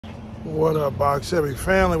What up, Box Chevy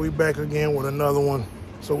family? We back again with another one.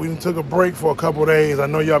 So we took a break for a couple of days. I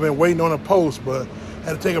know y'all been waiting on a post, but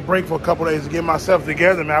had to take a break for a couple of days to get myself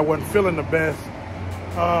together, man. I wasn't feeling the best.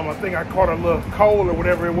 I think I caught a little cold or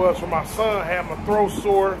whatever it was from my son. Had my throat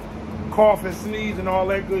sore, cough and sneeze and all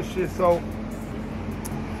that good shit. So,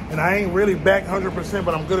 and I ain't really back 100%,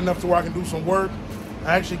 but I'm good enough to where I can do some work.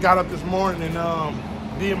 I actually got up this morning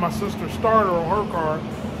and did my sister's starter on her car.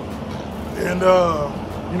 And,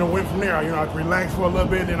 went from there. I relaxed for a little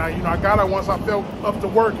bit, and I got up once I felt up to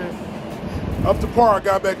working, up to par. I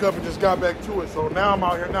got back up and just got back to it. So now I'm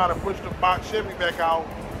out here now to push the Box Chevy back out.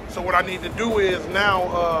 So what I need to do is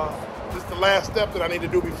now, this is the last step that I need to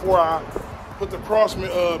do before I put the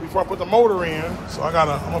before I put the motor in. So I'm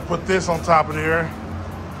gonna put this on top of there,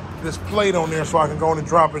 this plate on there, so I can go and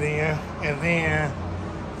drop it in, and then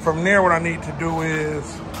from there, what I need to do is,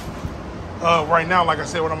 right now, like I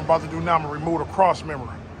said, what I'm about to do now, I'm gonna remove the cross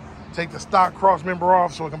member. Take the stock cross member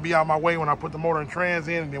off so it can be out of my way when I put the motor and trans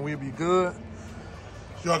in, and then we'll be good.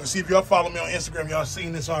 So y'all can see, if y'all follow me on Instagram, y'all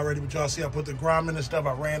seen this already, but y'all see I put the grommet and stuff.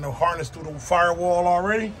 I ran the harness through the firewall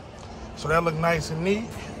already. So that look nice and neat.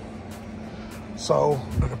 So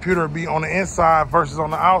the computer will be on the inside versus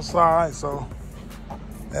on the outside. So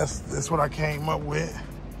that's what I came up with.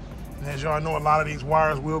 And as y'all know, a lot of these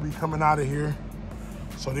wires will be coming out of here.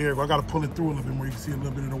 So there you go. I got to pull it through a little bit more. You can see a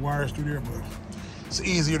little bit of the wires through there, but it's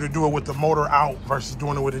easier to do it with the motor out versus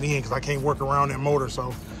doing it with it in, because I can't work around that motor.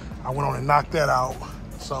 So I went on and knocked that out.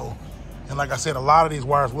 So, and like I said, a lot of these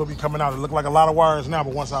wires will be coming out. It look like a lot of wires now,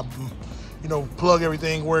 but once I, plug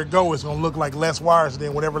everything where it goes, it's gonna look like less wires.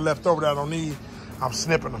 Then whatever left over that I don't need, I'm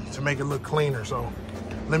snipping them to make it look cleaner. So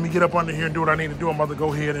let me get up under here and do what I need to do. I'm about to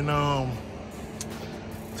go ahead and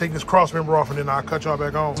take this cross member off, and then I'll cut y'all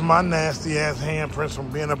back on. This is my nasty ass handprints from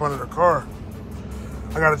being up under the car.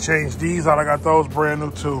 I gotta change these out. I got those brand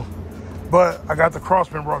new too. But I got the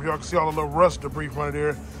cross member off. Y'all can see all the little rust debris from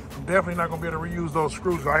under there. I'm definitely not gonna be able to reuse those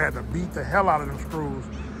screws. I had to beat the hell out of them screws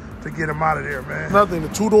to get them out of there, man. Nothing, the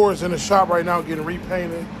two doors in the shop right now getting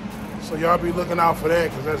repainted. So y'all be looking out for that,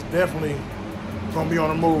 because that's definitely gonna be on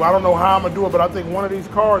the move. I don't know how I'm gonna do it, but I think one of these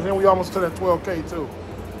cars, and we almost to that 12K too.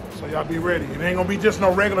 So y'all be ready. It ain't gonna be just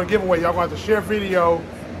no regular giveaway. Y'all gonna have to share video,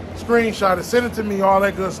 screenshot it, send it to me, all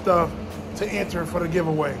that good stuff to enter for the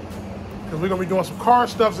giveaway. Because we're gonna be doing some car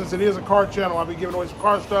stuff. Since it is a car channel, I'll be giving away some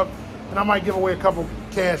car stuff. And I might give away a couple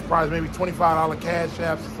cash prizes, maybe $25 cash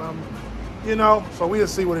apps or something. So we'll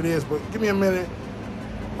see what it is. But give me a minute.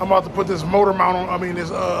 I'm about to put this motor mount on,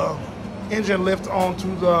 this engine lift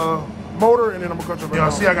onto the motor, and then I'm gonna cut your back.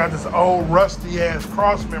 Y'all see I got this old rusty ass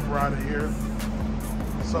cross member out of here.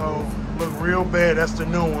 So look real bad. That's the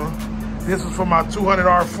new one. This is for my 200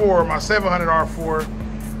 R4, my 700 R4.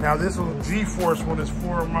 Now this is a G-Force one. Is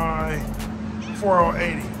for my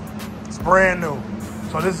 4080. It's brand new.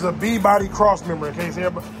 So this is a B-body cross member. In case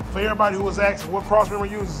for everybody who was asking what cross member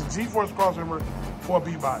uses, it's a G-Force cross member for a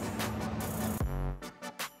B-body.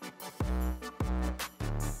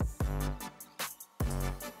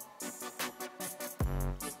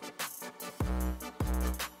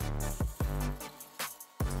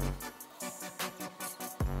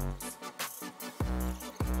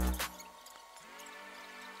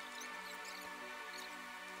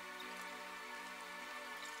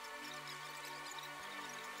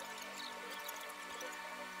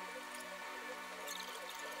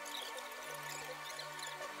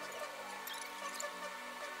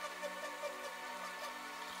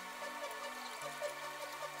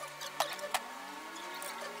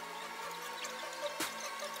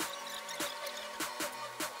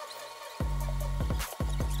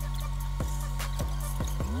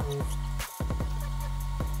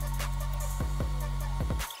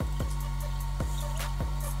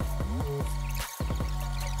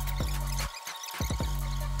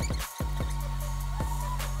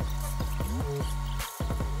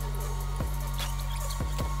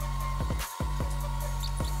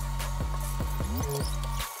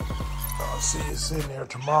 See it sitting there.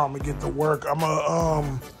 Tomorrow I'm gonna get to work. I'm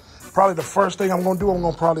gonna probably the first thing I'm gonna do, I'm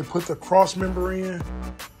gonna probably put the cross member in.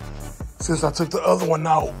 Since I took the other one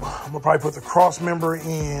out, I'm gonna probably put the cross member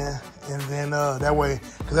in, and then that way,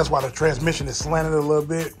 because that's why the transmission is slanted a little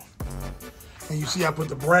bit. And you see I put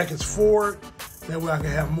the brackets forward. That way I can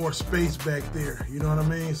have more space back there. You know what I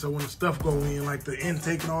mean? So when the stuff go in, like the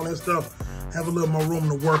intake and all that stuff, have a little more room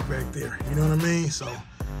to work back there. You know what I mean? So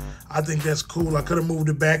I think that's cool. I could have moved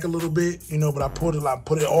it back a little bit, but I put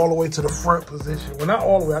it all the way to the front position. Well, not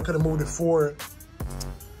all the way. I could have moved it forward.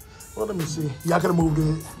 Well, let me see. Yeah, I could have moved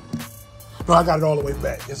it. No, I got it all the way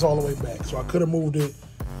back. It's all the way back. So I could have moved it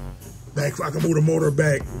back. I could move the motor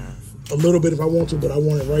back a little bit if I want to, but I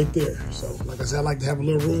want it right there. So, like I said, I like to have a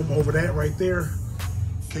little room over that right there.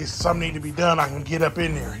 In case something need to be done, I can get up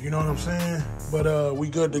in there. You know what I'm saying? But we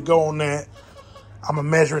good to go on that. I'm going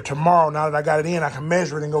to measure it tomorrow. Now that I got it in, I can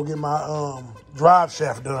measure it and go get my drive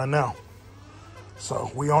shaft done now.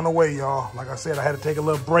 So, we on the way, y'all. Like I said, I had to take a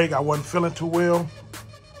little break. I wasn't feeling too well.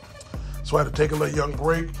 So, I had to take a little young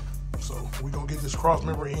break. So, we going to get this cross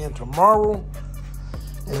member in tomorrow.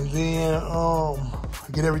 And then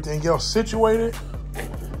get everything else situated.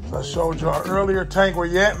 So I showed y'all earlier, Tank, where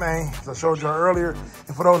you at, man? So I showed y'all earlier.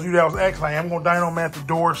 And for those of you that was asking, I am going to dyno mat the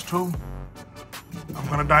doors too. I'm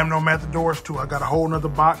going to dyno mat the doors too. I got a whole nother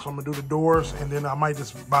box. So I'm going to do the doors. And then I might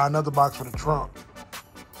just buy another box for the trunk.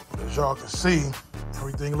 But as y'all can see,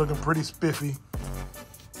 everything looking pretty spiffy.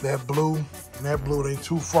 That blue and that blue, they ain't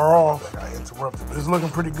too far off. I interrupted. But it's looking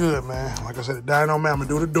pretty good, man. Like I said, the dyno mat, I'm going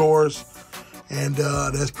to do the doors. And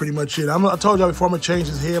that's pretty much it. I told y'all before, I'm going to change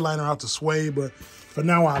this headliner out to suede, but for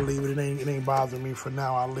now, I'll leave it. It ain't bothering me. For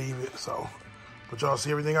now, I'll leave it. So, but y'all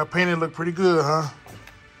see everything I painted look pretty good, huh?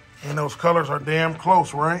 And those colors are damn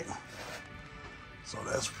close, right? So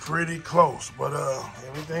that's pretty close. But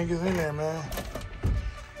everything is in there, man.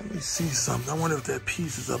 Let me see something. I wonder if that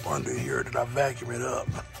piece is up under here. Did I vacuum it up?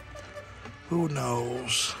 Who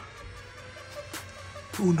knows?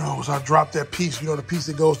 Who knows? I dropped that piece. You know, the piece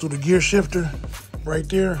that goes through the gear shifter right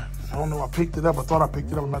there. I don't know. I picked it up. I thought I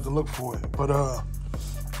picked it up. I'm about to look for it. But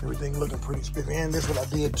everything looking pretty spiffy. And this is what I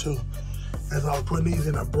did too. As I was putting these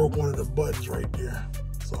in, I broke one of the buttons right there.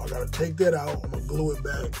 So I got to take that out. I'm going to glue it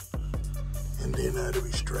back. And then it'll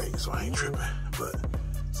be straight. So I ain't tripping. But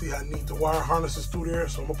see, I need the wire harnesses through there.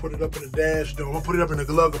 So I'm going to put it up in the dash door. I'm going to put it up in the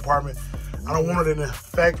glove compartment. I don't want it in the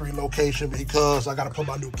factory location because I got to put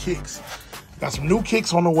my new kicks. Got some new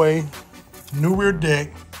kicks on the way, new rear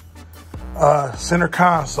deck, center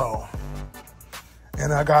console.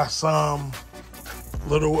 And I got some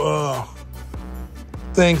little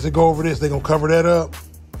things that go over this. They're going to cover that up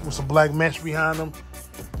with some black mesh behind them.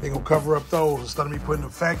 They're going to cover up those instead of me putting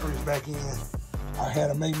the factories back in. I had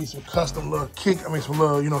to make me some custom little some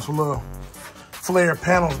little flare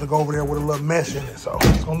panels to go over there with a little mesh in it. So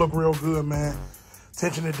it's going to look real good, man.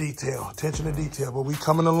 Attention to detail, but we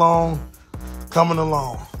coming along. Coming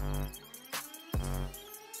along.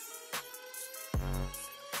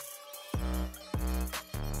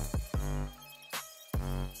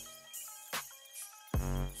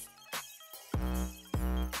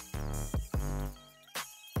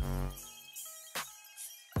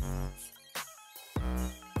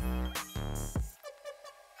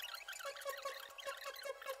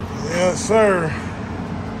 Yes, sir.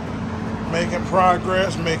 Making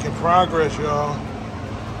progress, y'all.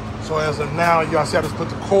 So as of now, y'all see I just put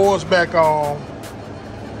the coils back on.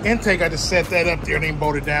 Intake, I just set that up there. It ain't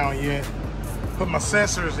bolted down yet. Put my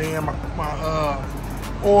sensors in, my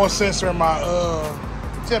oil sensor and my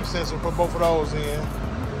temp sensor. Put both of those in.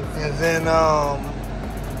 And then,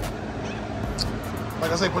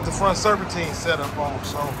 like I say, put the front serpentine setup on.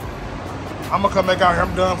 So I'm gonna come back out here.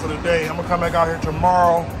 I'm done for the day. I'm gonna come back out here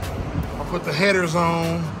tomorrow. I'll put the headers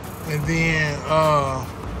on, and then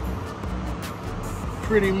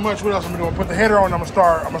pretty much what else I'm doing? Put the header on. I'm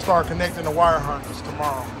gonna start connecting the wire harness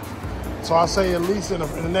tomorrow. So I say at least in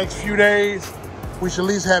the next few days, we should at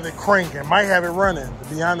least have it cranking. Might have it running, to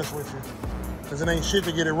be honest with you, because it ain't shit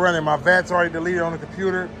to get it running. My VAT's already deleted on the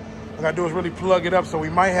computer. What I gotta do is really plug it up, so we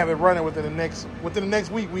might have it running within the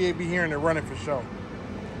next week. We ain't be hearing it running for sure.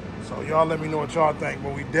 So y'all let me know what y'all think.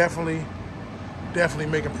 But we definitely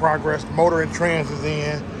making progress. The motor and trans is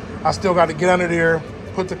in. I still got to get under there,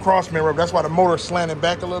 put the cross member up. That's why the motor's slanted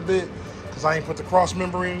back a little bit, because I ain't put the cross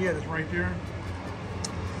member in yet. It's right there.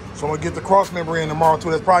 So I'm gonna get the cross member in tomorrow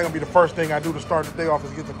too. That's probably gonna be the first thing I do to start the day off,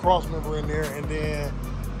 is get the cross member in there and then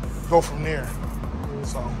go from there.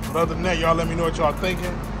 So, but other than that, y'all let me know what y'all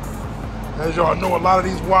thinking. As y'all know, a lot of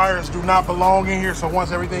these wires do not belong in here. So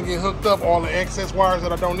once everything get hooked up, all the excess wires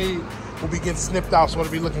that I don't need will be getting snipped out, so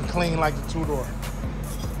it'll be looking clean like the two-door.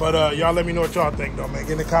 But y'all let me know what y'all think, though, man.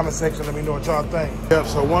 Get in the comment section, let me know what y'all think. Yep,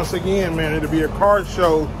 so once again, man, it'll be a car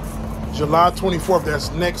show July 24th. That's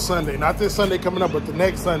next Sunday. Not this Sunday coming up, but the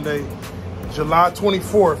next Sunday, July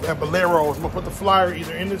 24th at Balero's. I'm going to put the flyer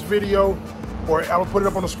either in this video, or I'm going to put it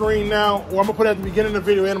up on the screen now, or I'm going to put it at the beginning of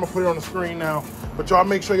the video and I'm going to put it on the screen now. But y'all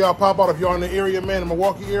make sure y'all pop out if y'all in the area, man, the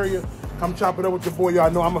Milwaukee area. Come chop it up with your boy.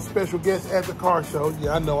 Y'all know I'm a special guest at the car show.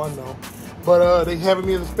 Yeah, I know. But they having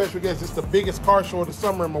me as a special guest. It's the biggest car show of the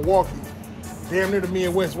summer in Milwaukee. Damn near the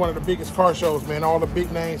Midwest, one of the biggest car shows, man. All the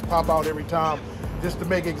big names pop out every time. Just to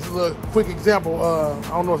make a little quick example, I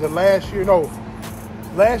don't know, was it last year? No,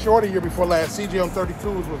 last year or the year before last, CJ on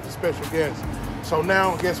 32s was the special guest. So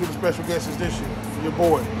now, guess who the special guest is this year? Your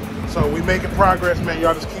boy. So we making progress, man.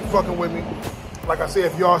 Y'all just keep fucking with me. Like I said,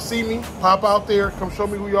 if y'all see me, pop out there, come show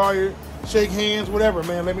me who y'all are, shake hands, whatever,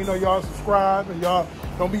 man. Let me know y'all subscribe, and y'all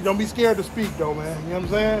don't be scared to speak though, man. You know what I'm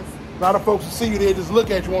saying? A lot of folks will see you there, just look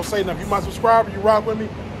at you, won't say nothing. If you my subscriber, you rock with me,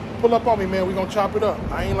 pull up on me, man. We gonna chop it up.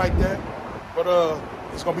 I ain't like that, but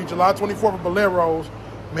it's gonna be July 24th at Bolero's.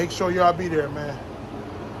 Make sure y'all be there, man.